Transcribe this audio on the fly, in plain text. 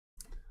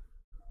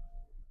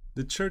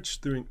The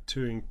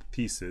Turing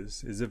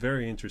thesis is a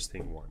very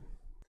interesting one.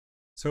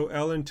 So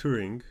Alan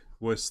Turing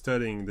was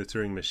studying the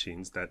Turing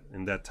machines that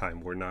in that time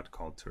were not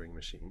called Turing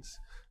machines.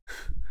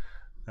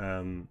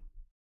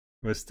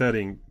 Was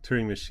studying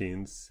Turing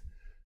machines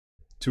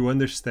to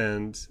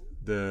understand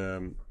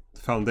the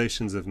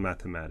foundations of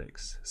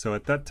mathematics. So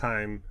at that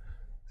time,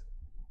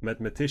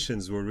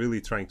 mathematicians were really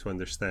trying to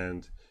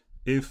understand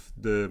if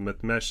the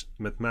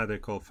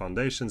mathematical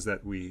foundations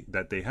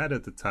that they had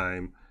at the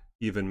time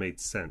even made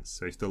sense.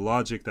 So if the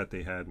logic that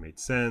they had made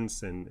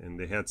sense, and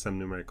they had some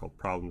numerical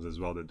problems as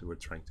well that they were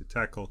trying to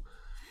tackle.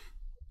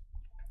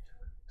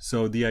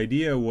 So the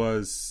idea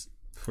was,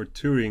 for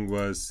Turing,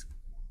 was,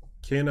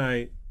 can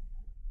I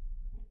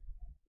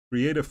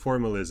create a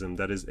formalism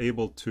that is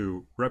able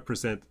to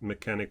represent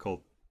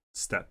mechanical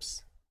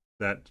steps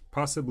that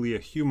possibly a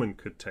human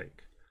could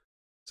take?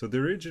 So the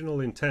original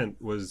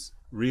intent was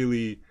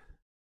really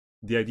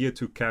the idea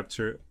to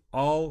capture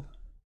all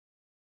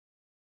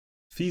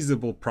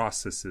feasible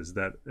processes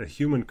that a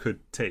human could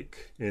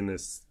take in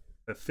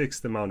a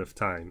fixed amount of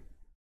time.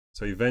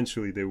 So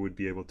eventually they would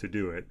be able to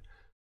do it,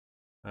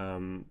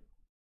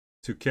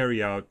 to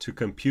carry out, to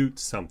compute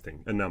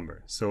something, a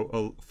number.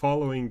 So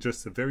following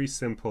just a very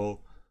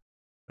simple,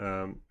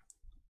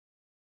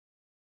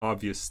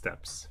 obvious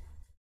steps.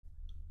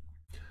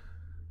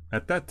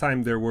 At that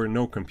time, there were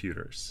no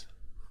computers,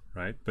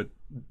 right? But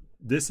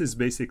this is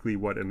basically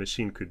what a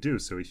machine could do.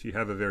 So if you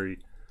have a very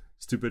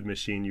stupid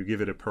machine, you give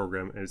it a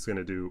program and it's going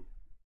to do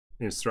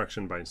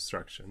instruction by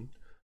instruction.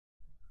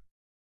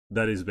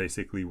 That is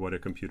basically what a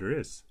computer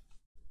is.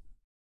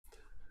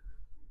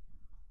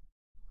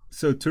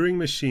 So Turing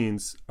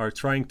machines are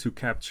trying to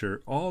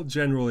capture all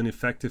general and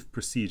effective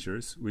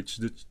procedures which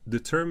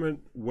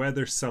determine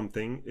whether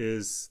something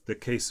is the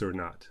case or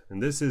not.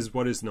 And this is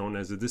what is known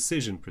as a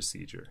decision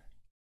procedure.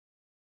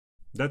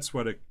 That's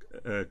what a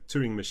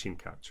Turing machine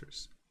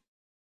captures.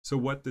 So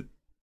what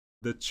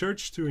the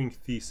Church-Turing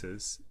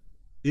thesis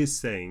is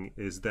saying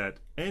is that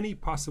any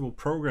possible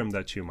program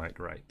that you might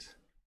write,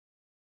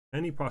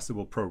 any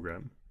possible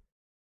program,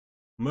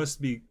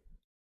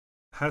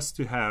 has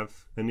to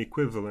have an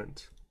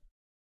equivalent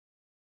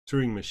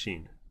Turing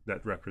machine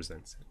that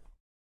represents it.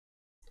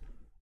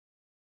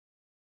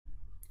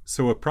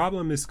 So a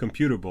problem is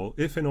computable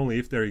if and only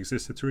if there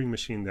exists a Turing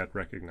machine that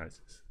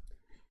recognizes.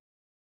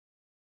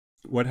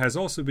 What has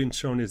also been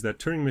shown is that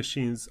Turing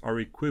machines are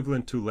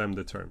equivalent to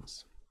lambda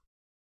terms.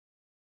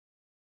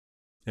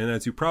 And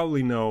as you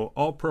probably know,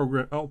 all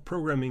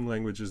programming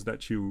languages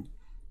that you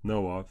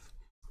know of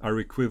are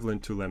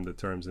equivalent to lambda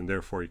terms and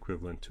therefore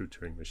equivalent to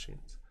Turing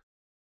machines.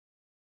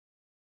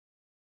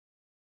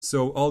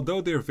 So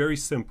although they're very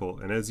simple,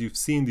 and as you've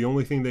seen, the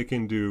only thing they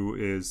can do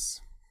is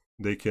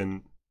they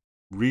can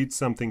read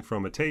something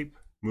from a tape,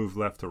 move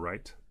left or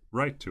right,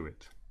 write to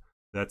it.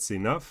 That's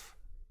enough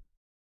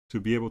to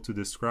be able to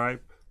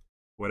describe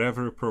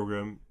whatever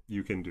program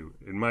you can do.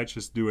 It might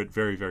just do it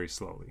very, very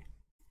slowly.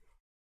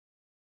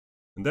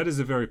 And that is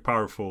a very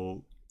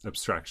powerful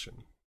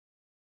abstraction.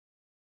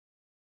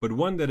 But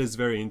one that is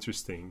very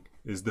interesting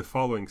is the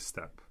following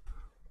step,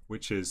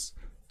 which is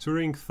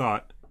Turing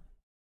thought,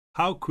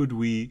 how could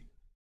we,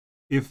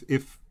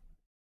 if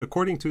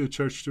according to the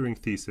Church-Turing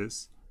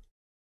thesis,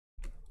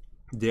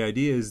 the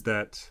idea is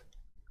that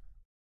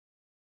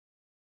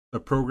a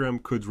program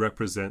could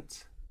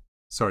represent,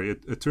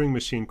 a Turing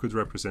machine could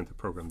represent a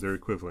program. They're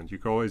equivalent. You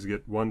can always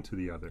get one to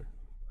the other.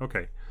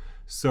 Okay,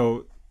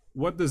 so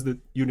what does the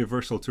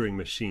universal Turing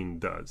machine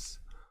does?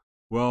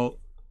 Well,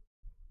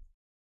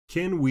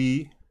 can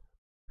we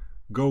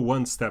go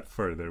one step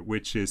further,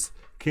 which is,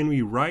 can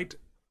we write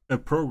a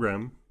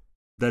program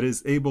that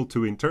is able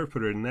to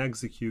interpret and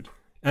execute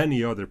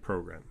any other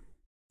program?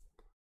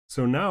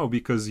 So now,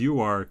 because you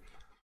are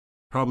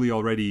probably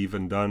already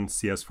even done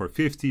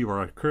CS420 or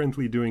are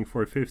currently doing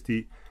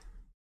 450,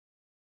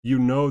 you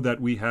know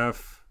that we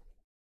have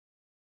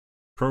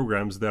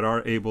programs that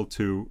are able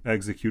to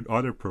execute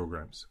other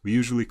programs. We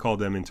usually call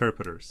them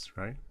interpreters,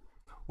 right?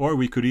 Or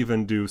we could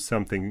even do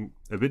something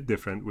a bit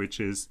different, which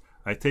is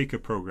I take a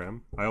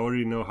program, I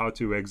already know how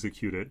to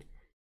execute it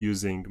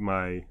using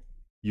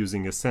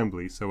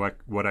assembly. So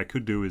what I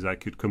could do is I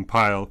could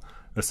compile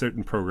a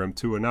certain program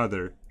to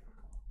another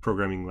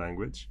programming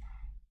language,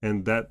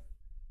 and that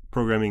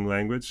programming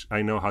language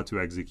I know how to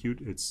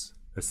execute. It's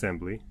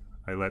assembly.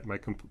 I let my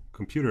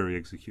computer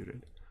execute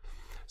it.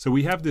 So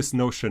we have this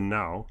notion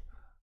now,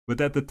 but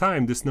at the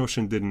time this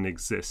notion didn't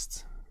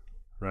exist,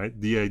 right?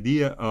 The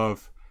idea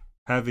of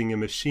having a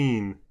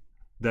machine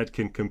that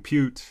can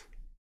compute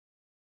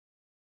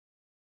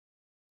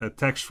a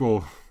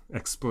textual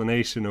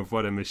explanation of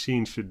what a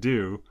machine should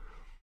do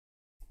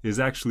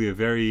is actually a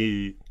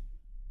very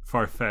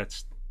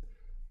far-fetched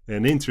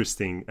and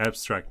interesting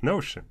abstract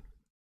notion.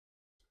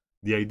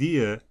 The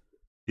idea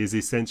is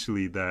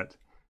essentially that,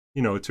 a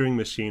Turing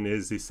machine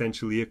is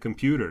essentially a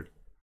computer.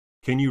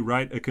 Can you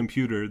write a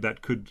computer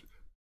that could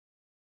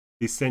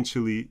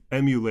essentially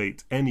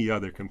emulate any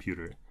other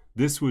computer?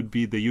 This would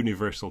be the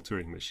universal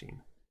Turing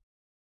machine.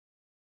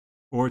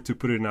 Or to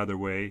put it another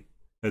way,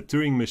 a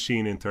Turing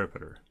machine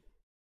interpreter.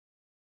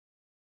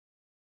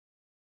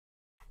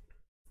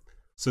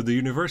 So the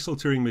universal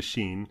Turing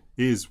machine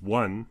is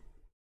one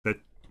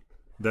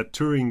that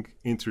Turing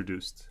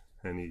introduced,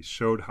 and he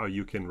showed how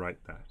you can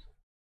write that.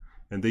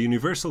 And the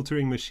universal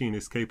Turing machine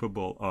is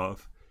capable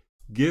of,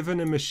 given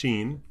a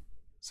machine,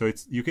 so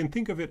you can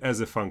think of it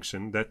as a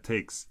function that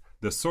takes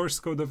the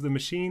source code of the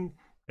machine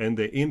and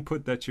the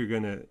input that you're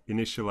going to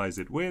initialize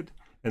it with,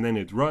 and then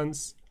it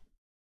runs,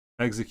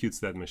 executes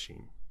that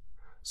machine.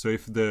 So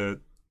if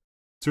the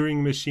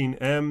Turing machine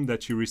M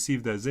that you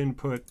received as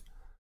input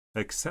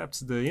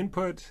accepts the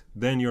input,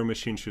 then your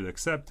machine should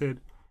accept it.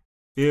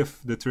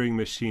 If the Turing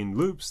machine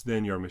loops,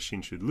 then your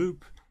machine should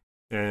loop.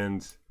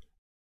 And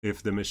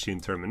if the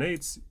machine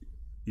terminates,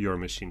 your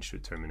machine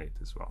should terminate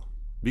as well.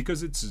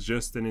 Because it's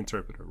just an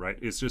interpreter, right?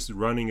 It's just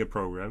running a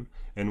program,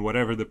 and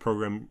whatever the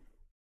program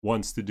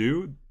wants to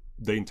do,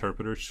 the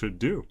interpreter should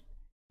do.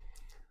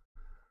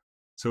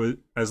 So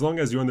as long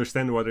as you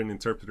understand what an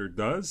interpreter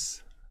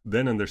does,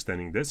 then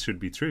understanding this should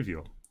be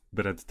trivial.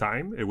 But at the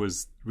time, it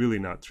was really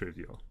not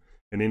trivial.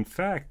 And in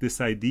fact, this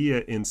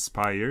idea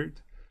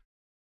inspired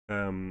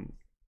John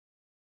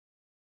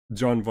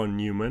von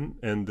Neumann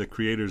and the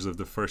creators of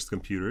the first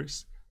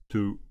computers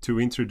to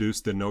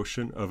introduce the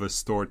notion of a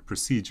stored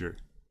procedure,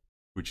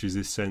 which is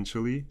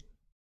essentially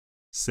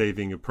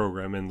saving a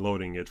program and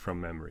loading it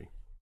from memory.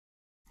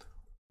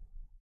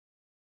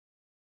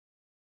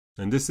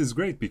 And this is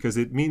great because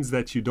it means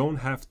that you don't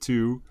have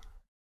to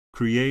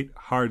create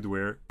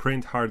hardware,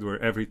 print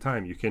hardware every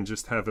time. You can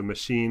just have a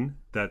machine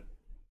that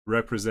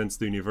represents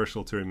the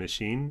universal Turing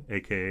machine,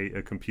 aka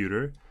a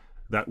computer,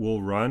 that will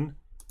run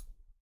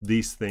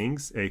these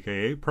things,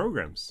 aka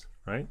programs,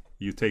 right?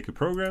 You take a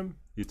program,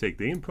 you take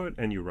the input,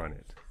 and you run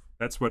it.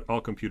 That's what all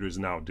computers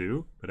now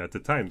do, but at the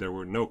time there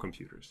were no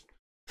computers.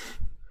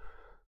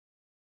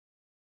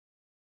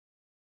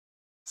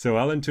 So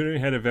Alan Turing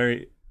had a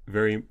very,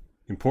 very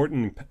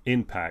important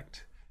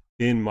impact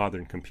in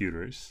modern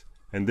computers,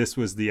 and this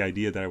was the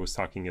idea that I was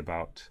talking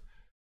about,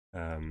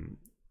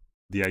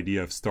 the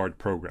idea of stored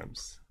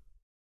programs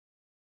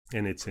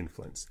and its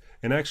influence.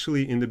 And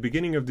actually, in the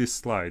beginning of these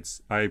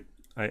slides, I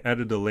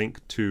added a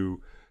link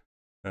to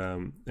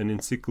an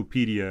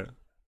encyclopedia,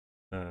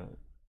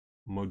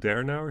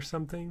 Moderna or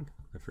something.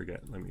 I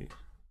forget.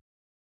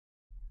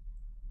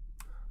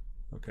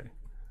 Okay.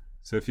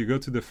 So if you go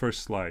to the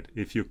first slide,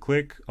 if you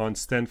click on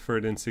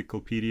Stanford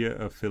Encyclopedia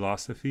of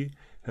Philosophy, it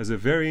has a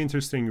very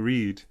interesting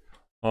read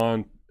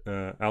on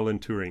Alan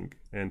Turing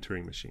and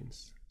Turing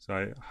machines. So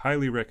I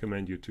highly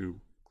recommend you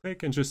to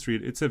click and just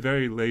read. It's a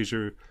very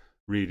leisure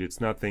read. It's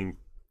nothing,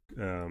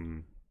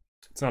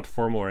 it's not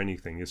formal or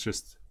anything. It's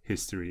just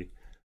history.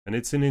 And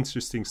it's an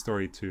interesting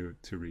story to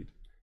read.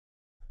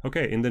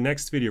 Okay, in the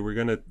next video, we're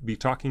going to be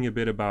talking a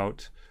bit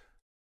about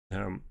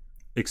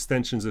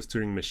extensions of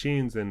Turing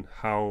machines and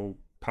how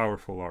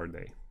powerful are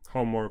they?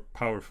 How more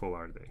powerful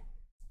are they?